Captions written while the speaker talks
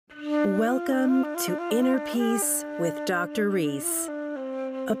Welcome to Inner Peace with Dr. Reese,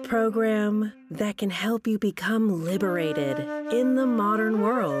 a program that can help you become liberated in the modern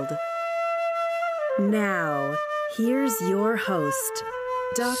world. Now, here's your host,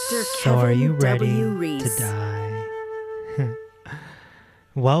 Dr. So are you Kevin ready W. Reese. to die?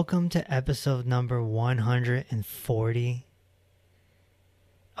 Welcome to episode number 140.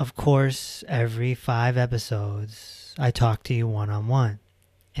 Of course, every 5 episodes, I talk to you one-on-one.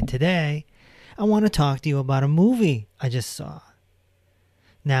 And today, I want to talk to you about a movie I just saw.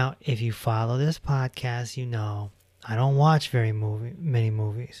 Now, if you follow this podcast, you know I don't watch many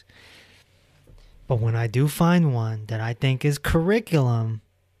movies. But when I do find one that I think is curriculum,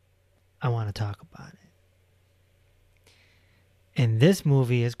 I want to talk about it. And this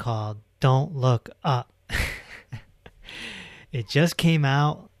movie is called Don't Look Up. It just came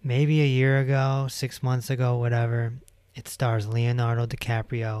out maybe a year ago, 6 months ago, whatever. It stars Leonardo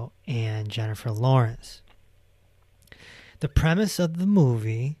DiCaprio and Jennifer Lawrence. The premise of the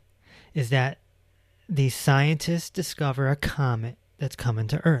movie is that these scientists discover a comet that's coming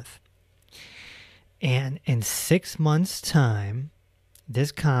to Earth. And in 6 months' time,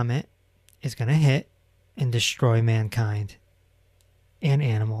 this comet is going to hit and destroy mankind and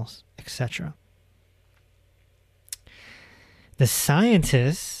animals, etc. The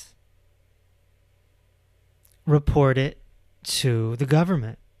scientists report it to the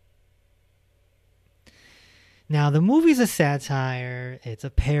government. Now, the movie's a satire. It's a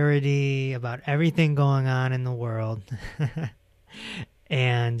parody about everything going on in the world.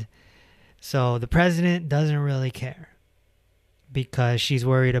 And so the president doesn't really care because she's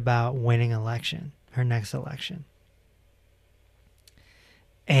worried about winning her next election.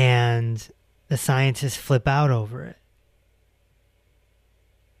 And the scientists flip out over it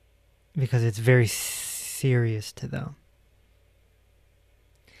because it's very serious to them.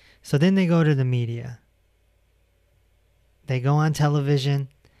 So then they go to the media. They go on television,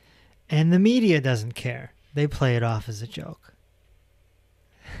 and the media doesn't care. They play it off as a joke.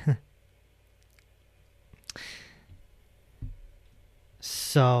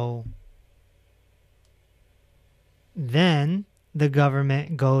 So then the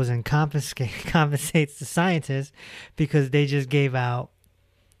government goes and compensates the scientists because they just gave out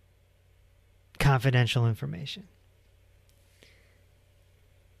confidential information.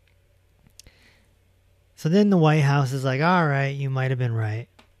 So then the White House is like, all right, you might have been right.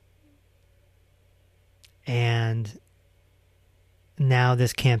 And now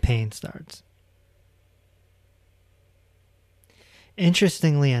this campaign starts.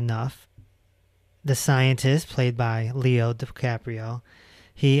 Interestingly enough, the scientist played by Leo DiCaprio,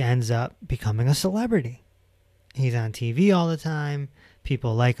 he ends up becoming a celebrity. He's on TV all the time.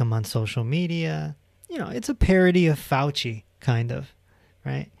 People like him on social media. You know, it's a parody of Fauci, kind of,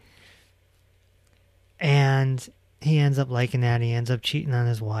 right? And he ends up liking that. He ends up cheating on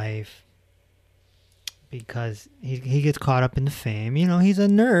his wife because he gets caught up in the fame. You know, he's a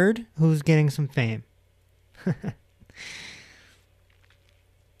nerd who's getting some fame.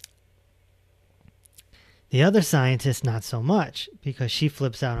 The other scientist, not so much, because she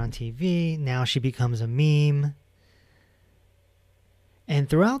flips out on TV. Now she becomes a meme. And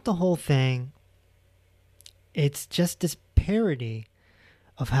throughout the whole thing, it's just this parody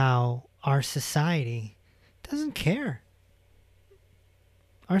of how our society doesn't care.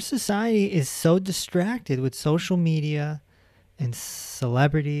 Our society is so distracted with social media and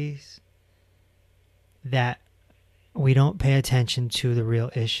celebrities that we don't pay attention to the real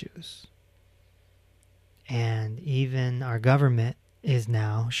issues. And even our government is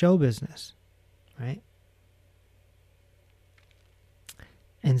now show business, right?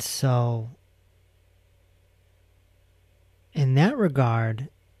 And so, in that regard,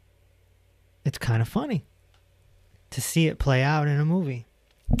 it's kind of funny to see it play out in a movie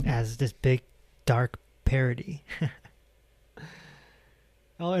as this big, dark parody.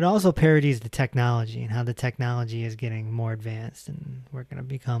 Oh, it also parodies the technology and how the technology is getting more advanced and we're going to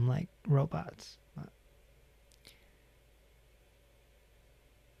become like robots.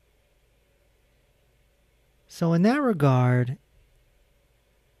 So in that regard,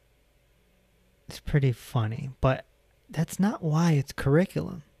 it's pretty funny, but that's not why it's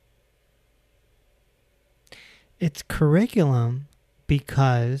curriculum. It's curriculum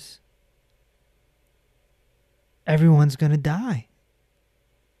because everyone's going to die.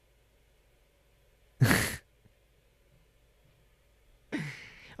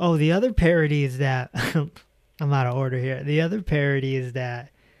 Oh, the other parody is that I'm out of order here. The other parody is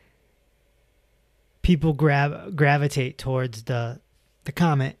that people gravitate towards the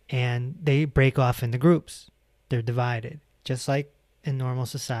comet and they break off into groups. They're divided, just like in normal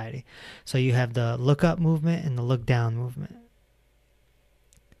society. So you have the look up movement and the look down movement.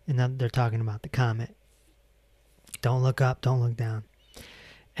 And then they're talking about the comet. Don't look up, don't look down.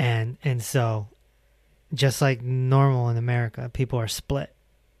 And so just like normal in America, people are split.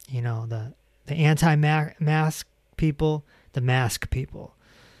 You know, the anti-mask people, the mask people.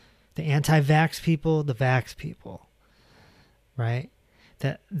 The anti-vax people, the vax people. Right?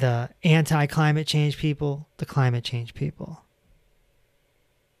 The anti-climate change people, the climate change people.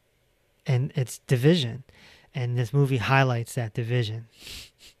 And it's division. And this movie highlights that division.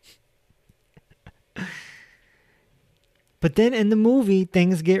 But then in the movie,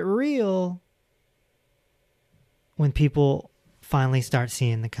 things get real when people finally start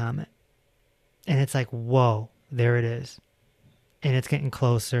seeing the comet. And it's like, whoa, there it is. And it's getting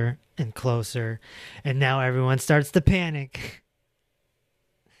closer and closer. And now everyone starts to panic.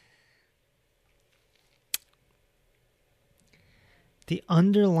 The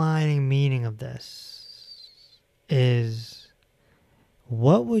underlying meaning of this is,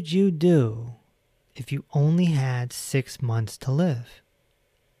 what would you do if you only had 6 months to live?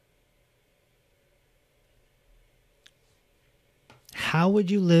 How would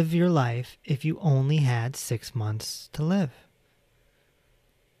you live your life if you only had 6 months to live?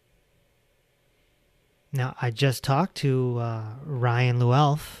 Now, I just talked to Ryan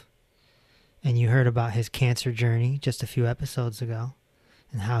Luelf, and you heard about his cancer journey just a few episodes ago,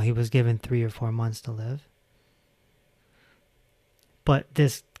 and how he was given 3 or 4 months to live. But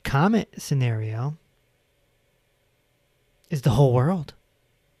this comet scenario is the whole world.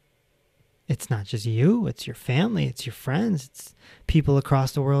 It's not just you, it's your family, it's your friends, it's people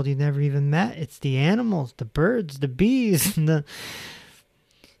across the world you've never even met. It's the animals, the birds, the bees, the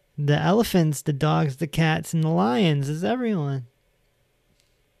elephants, the dogs, the cats, and the lions. It's everyone.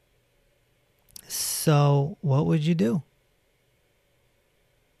 So, what would you do?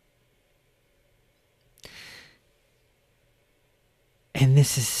 And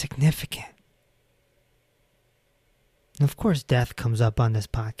this is significant. And of course, death comes up on this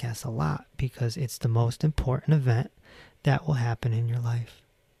podcast a lot because it's the most important event that will happen in your life.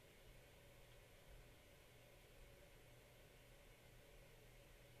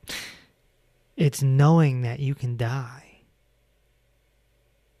 It's knowing that you can die.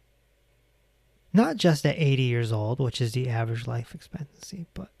 Not just at 80 years old, which is the average life expectancy,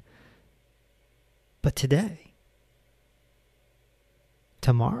 but today.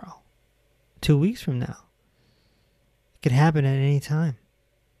 Tomorrow, 2 weeks from now. It could happen at any time.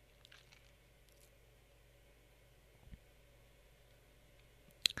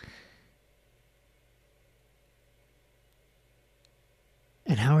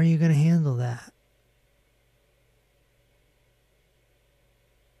 And how are you going to handle that?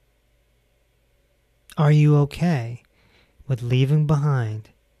 Are you okay with leaving behind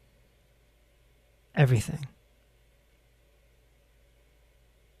everything?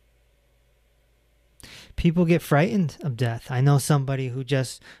 People get frightened of death. I know somebody who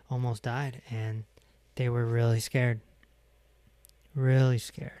just almost died and they were really scared. Really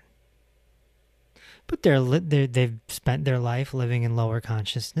scared. But they've spent their life living in lower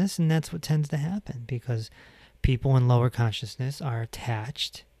consciousness, and that's what tends to happen because people in lower consciousness are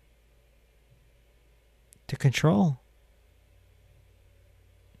attached to control,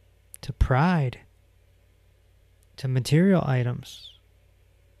 to pride, to material items.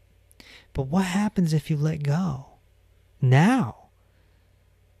 But what happens if you let go now?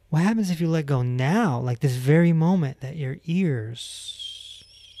 What happens if you let go now, like this very moment that your ears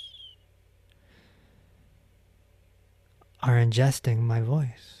are ingesting my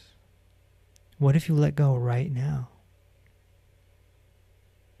voice? What if you let go right now?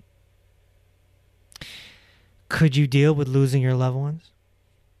 Could you deal with losing your loved ones?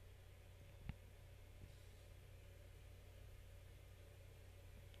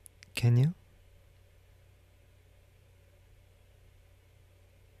 Can you?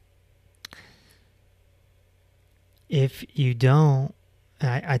 If you don't,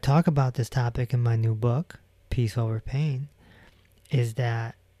 I talk about this topic in my new book, Peace Over Pain, is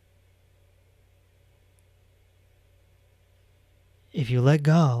that if you let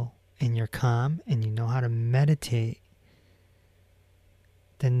go and you're calm and you know how to meditate,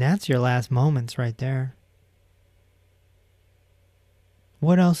 then that's your last moments right there.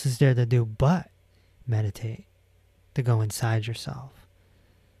 What else is there to do but meditate, to go inside yourself,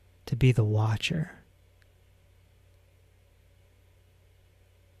 to be the watcher?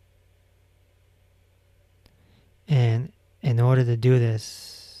 And in order to do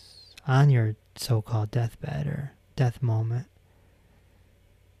this on your so-called deathbed or death moment,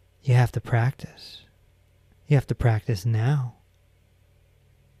 you have to practice. You have to practice now.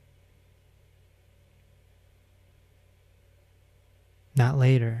 not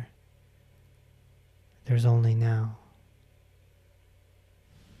later. There's only now.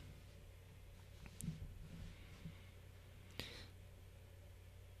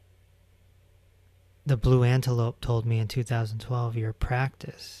 The blue antelope told me in 2012, your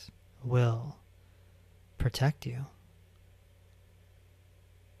practice will protect you.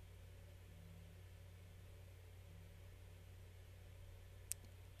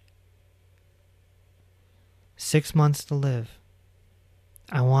 Six months to live.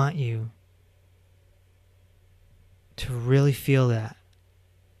 I want you to really feel that.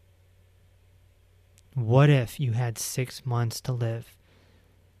 What if you had 6 months to live?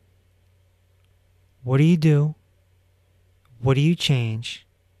 What do you do? What do you change?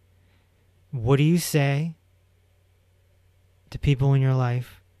 What do you say to people in your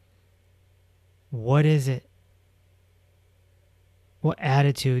life? What is it? What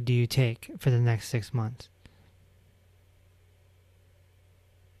attitude do you take for the next 6 months?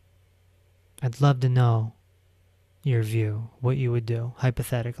 I'd love to know your view, what you would do,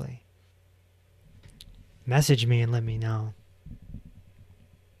 hypothetically. Message me and let me know.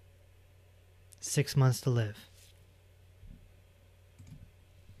 6 months to live.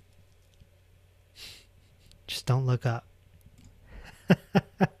 Just don't look up.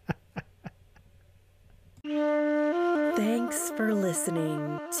 Thanks for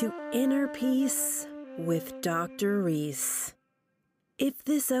listening to Inner Peace with Dr. Reese. If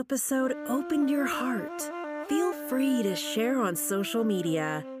this episode opened your heart, feel free to share on social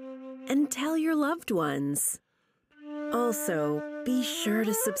media and tell your loved ones. Also, be sure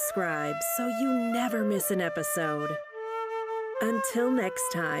to subscribe so you never miss an episode. Until next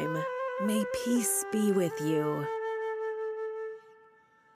time, may peace be with you.